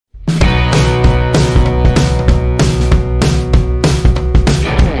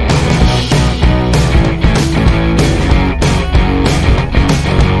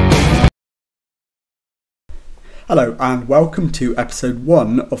Hello and welcome to episode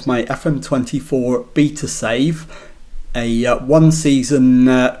 1 of my FM24 beta save, a one season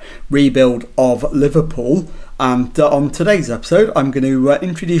rebuild of Liverpool. And on today's episode I'm going to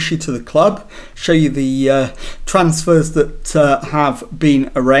introduce you to the club, show you the transfers that have been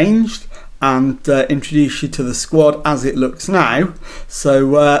arranged, and introduce you to the squad as it looks now. So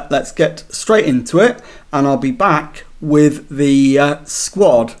let's get straight into it, and I'll be back with the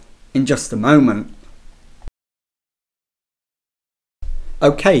squad in just a moment.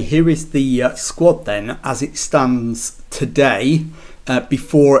 Okay, here is the squad then as it stands today,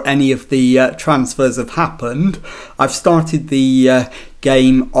 before any of the transfers have happened. I've started the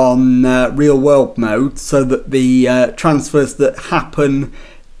game on real world mode so that the transfers that happen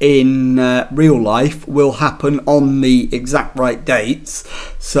in real life will happen on the exact right dates.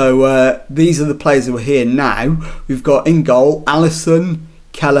 So these are the players who are here now. We've got in goal Alisson,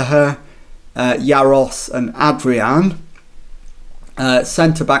 Kelleher, Yaros and Adrian.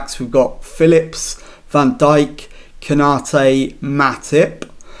 Centre backs we've got Phillips, Van Dijk, Konate, Matip.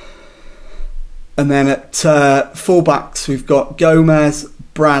 And then at full backs we've got Gomez,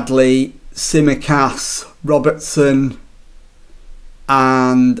 Bradley, Tsimikas, Robertson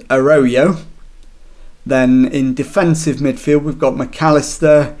and Arroyo. Then in defensive midfield we've got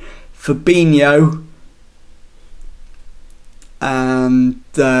McAllister, Fabinho and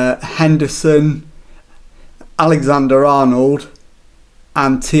Henderson, Alexander-Arnold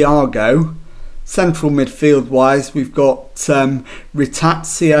and Thiago. Central midfield wise we've got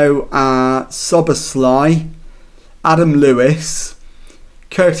Ritazio, Soboslai, Adam Lewis,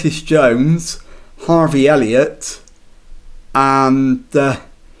 Curtis Jones, Harvey Elliott, and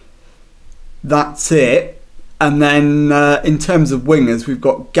that's it. And then in terms of wingers we've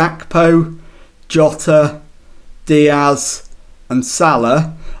got Gakpo, Jota, Diaz and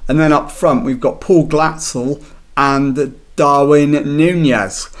Salah. And then up front we've got Paul Glatzel and Darwin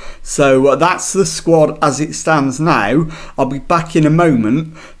Nunez. So that's the squad as it stands now. I'll be back in a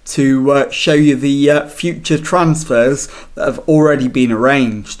moment to show you the future transfers that have already been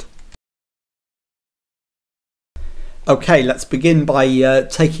arranged. Okay, let's begin by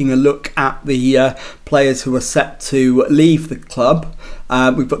taking a look at the players who are set to leave the club.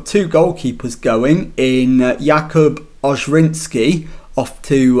 We've got two goalkeepers going in Jakub Ojrinski off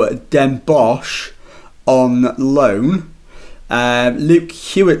to Den Bosch on loan. Luke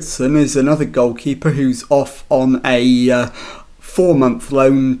Hewitson is another goalkeeper who's off on a 4-month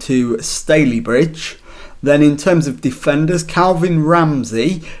loan to Stalybridge. Then in terms of defenders, Calvin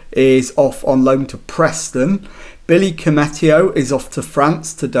Ramsey is off on loan to Preston. Billy Cometio is off to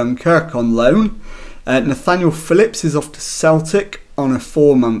France to Dunkirk on loan. Nathaniel Phillips is off to Celtic on a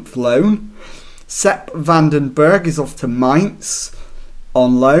 4-month loan. Sepp Vandenberg is off to Mainz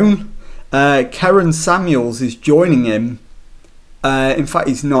on loan. Karen Samuels is joining him. In fact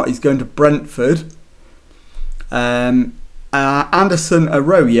he's not, he's going to Brentford. Anderson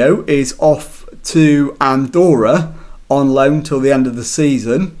Arroyo is off to Andorra on loan till the end of the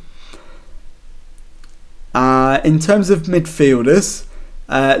season. In terms of midfielders,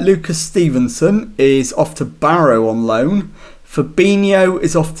 Lucas Stevenson is off to Barrow on loan. Fabinho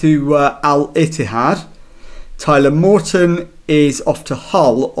is off to Al Ittihad. Tyler Morton is off to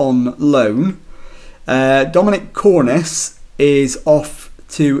Hull on loan. Dominic Cornice is off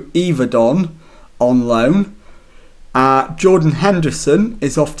to Yverdon on loan. Jordan Henderson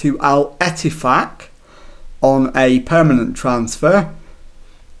is off to Al Ettifaq on a permanent transfer.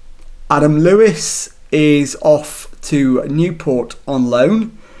 Adam Lewis is off to Newport on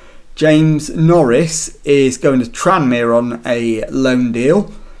loan. James Norris is going to Tranmere on a loan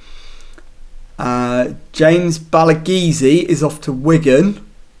deal. James Balagizi is off to Wigan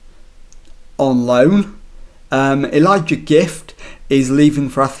on loan. Elijah Gift is leaving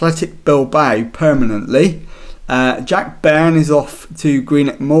for Athletic Bilbao permanently. Jack Byrne is off to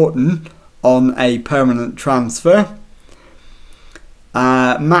Greenock Morton on a permanent transfer.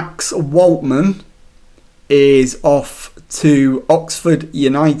 Max Waltman is off to Oxford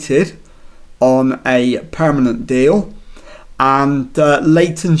United on a permanent deal. And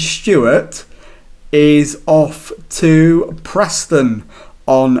Leighton Stewart is off to Preston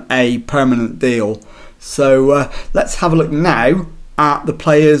on a permanent deal. So let's have a look now at the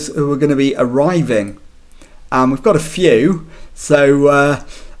players who are going to be arriving. We've got a few. So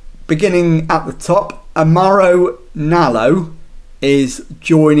beginning at the top, Amaro Nallo is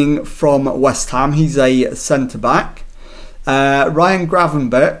joining from West Ham. He's a centre-back. Ryan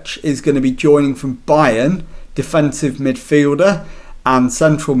Gravenberch is going to be joining from Bayern, defensive midfielder and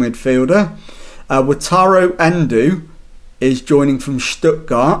central midfielder. Wataru Endo is joining from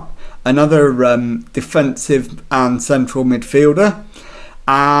Stuttgart, another defensive and central midfielder.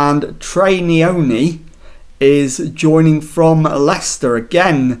 And Trey Neone is joining from Leicester,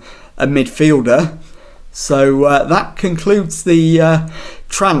 again a midfielder. So that concludes the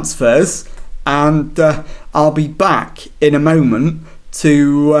transfers, and I'll be back in a moment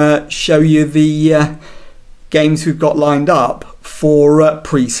to show you the games we've got lined up for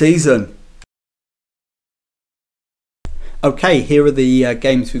pre-season. Okay, here are the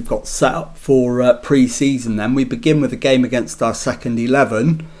games we've got set up for pre-season then. We begin with a game against our second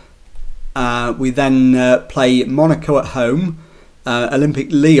 11. We then play Monaco at home,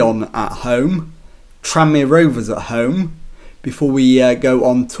 Olympique Lyon at home, Tranmere Rovers at home, before we go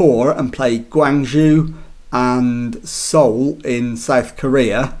on tour and play Gwangju and Seoul in South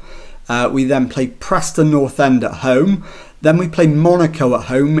Korea. We then play Preston North End at home. Then we play Monaco at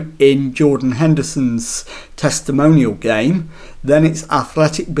home in Jordan Henderson's testimonial game. Then it's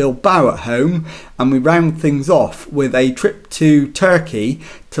Athletic Bilbao at home, and we round things off with a trip to Turkey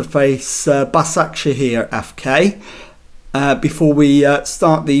to face Başakşehir FK before we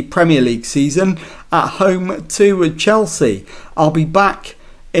start the Premier League season at home to Chelsea. I'll be back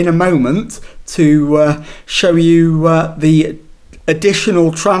in a moment to show you the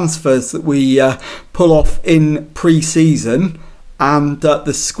additional transfers that we pull off in pre-season and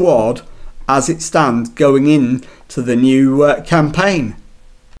the squad as it stands going into the new campaign.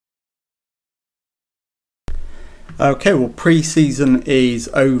 Okay, well, pre-season is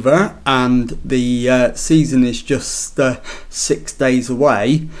over and the season is just 6 days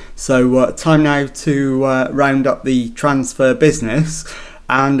away, so time now to round up the transfer business.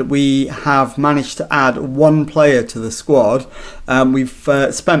 And we have managed to add one player to the squad. We've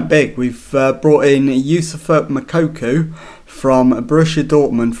spent big. We've brought in Youssoufa Moukoko from Borussia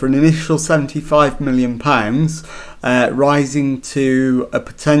Dortmund for an initial £75 million, rising to a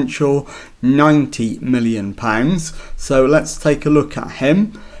potential £90 million. So let's take a look at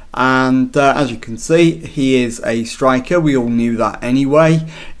him. And as you can see, he is a striker. We all knew that anyway.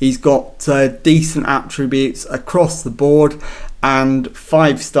 He's got decent attributes across the board and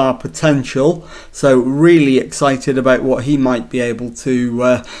 5-star potential, so really excited about what he might be able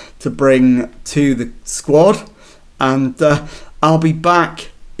to bring to the squad. And I'll be back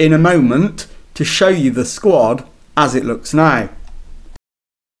in a moment to show you the squad as it looks now.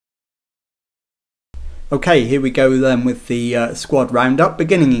 Okay, here we go then with the squad roundup.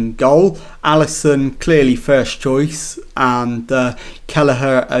 Beginning in goal, Alisson clearly first choice, and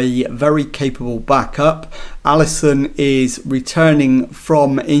Kelleher a very capable backup. Alisson is returning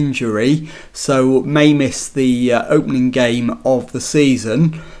from injury, so may miss the opening game of the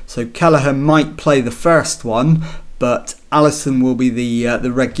season. So Kelleher might play the first one, but Alisson will be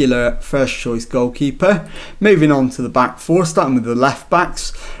the regular first choice goalkeeper. Moving on to the back four, starting with the left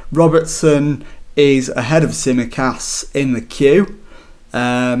backs. Robertson is ahead of Tsimikas in the queue.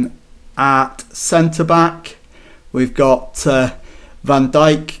 At centre back we've got Van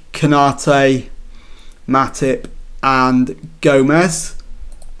Dijk, Konate, Matip and Gomez,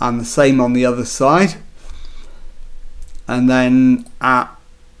 and the same on the other side. And then at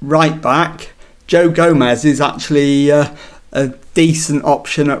right back, Joe Gomez is actually a decent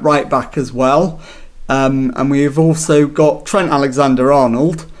option at right back as well. And we've also got Trent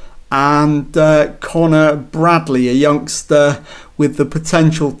Alexander-Arnold and Connor Bradley, a youngster with the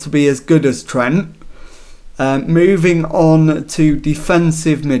potential to be as good as Trent. Moving on to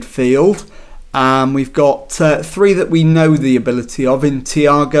defensive midfield, we've got three that we know the ability of in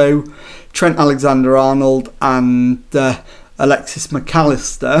Thiago, Trent Alexander-Arnold and Alexis Mac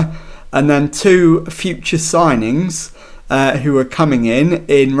Allister, and then two future signings who are coming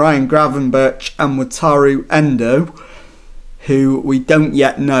in Ryan Gravenberch and Wataru Endo, who we don't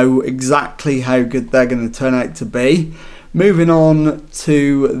yet know exactly how good they're going to turn out to be. Moving on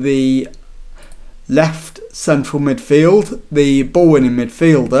to the left central midfield, the ball-winning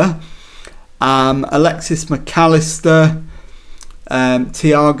midfielder, Alexis Mac Allister,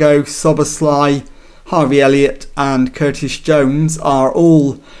 Thiago, Szoboszlai, Harvey Elliott and Curtis Jones are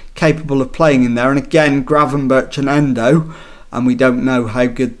all capable of playing in there, and again Gravenberch and Endo, and we don't know how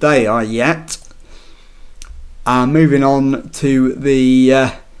good they are yet. Moving on to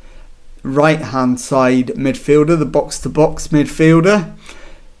the right hand side midfielder, the box-to-box midfielder,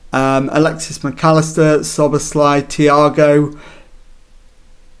 Alexis Mac Allister, Szoboszlai, Thiago,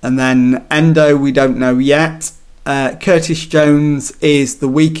 and then Endo we don't know yet. Curtis Jones is the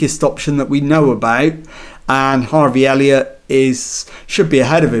weakest option that we know about, and Harvey Elliott should be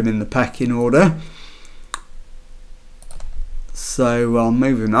ahead of him in the pecking order. So I'll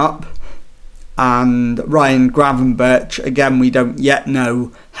move him up. and Ryan Gravenberch, again, we don't yet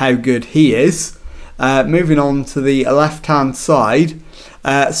know how good he is. Moving on to the left-hand side,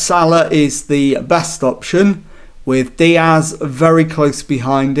 Salah is the best option, with Diaz very close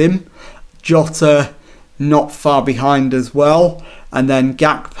behind him, Jota not far behind as well, and then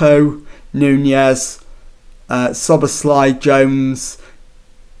Gakpo, Nunez, Szoboszlai, Jones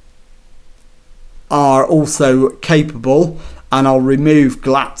are also capable, and I'll remove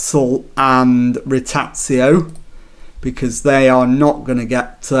Glatzel and Ritazio because they are not going to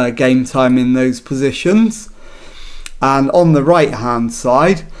get game time in those positions. And on the right hand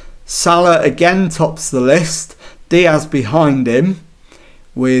side, Salah again tops the list, Diaz behind him,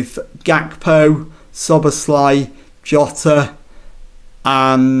 with Gakpo, Szoboszlai, Jota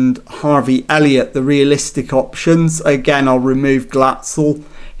and Harvey Elliott the realistic options. Again, I'll remove Glatzel,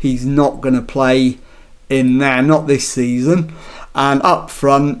 he's not going to play in there, not this season. And up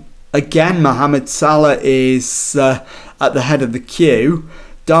front, again, Mohamed Salah is at the head of the queue,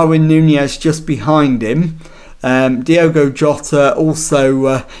 Darwin Nunez just behind him, Diogo Jota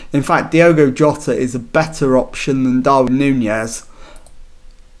also, in fact Diogo Jota is a better option than Darwin Nunez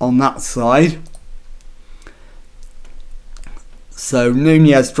on that side. So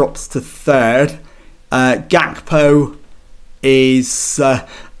Nunez drops to third. Gakpo is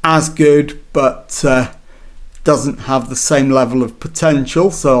as good, but doesn't have the same level of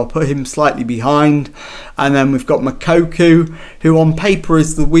potential, so I'll put him slightly behind. And then we've got Moukoko, who on paper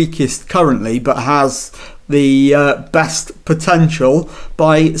is the weakest currently, but has the best potential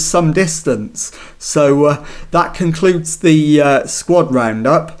by some distance. So that concludes the squad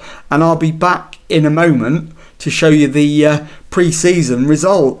roundup, and I'll be back in a moment to show you the pre-season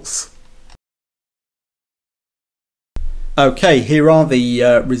results. Okay, here are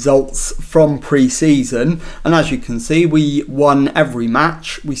the results from pre-season, and as you can see, we won every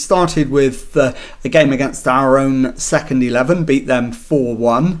match. We started with a game against our own second 11, beat them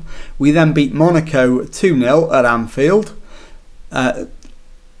 4-1. We then beat Monaco 2-0 at Anfield.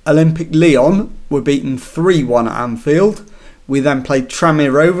 Olympique Lyon were beaten 3-1 at Anfield. We then played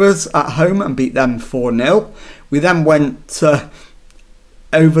Tranmere Rovers at home and beat them 4-0. We then went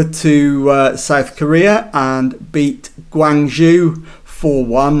over to South Korea and beat Gwangju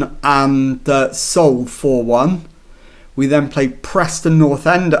 4-1 and Seoul 4-1. We then played Preston North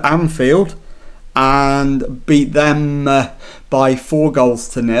End at Anfield and beat them by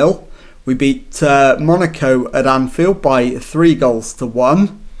 4-0. We beat Monaco at Anfield by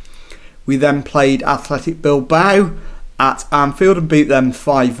 3-1. We then played Athletic Bilbao at Anfield and beat them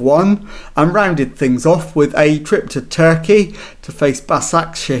 5-1, and rounded things off with a trip to Turkey to face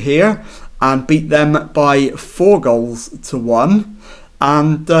Başakşehir and beat them by 4-1.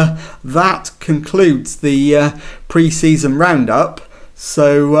 And that concludes the pre-season roundup.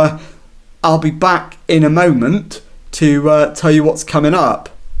 So I'll be back in a moment to tell you what's coming up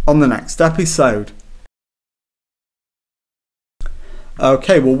on the next episode.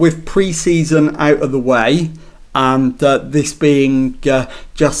 Okay, well, with pre-season out of the way, and this being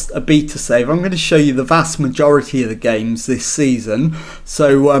just a beta save, I'm going to show you the vast majority of the games this season.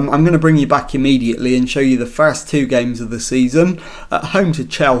 So I'm going to bring you back immediately and show you the first two games of the season, at home to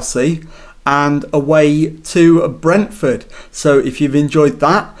Chelsea and away to Brentford. So if you've enjoyed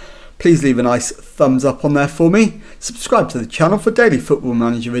that, please leave a nice thumbs up on there for me. Subscribe to the channel for daily Football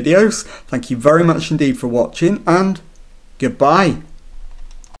Manager videos. Thank you very much indeed for watching, and goodbye.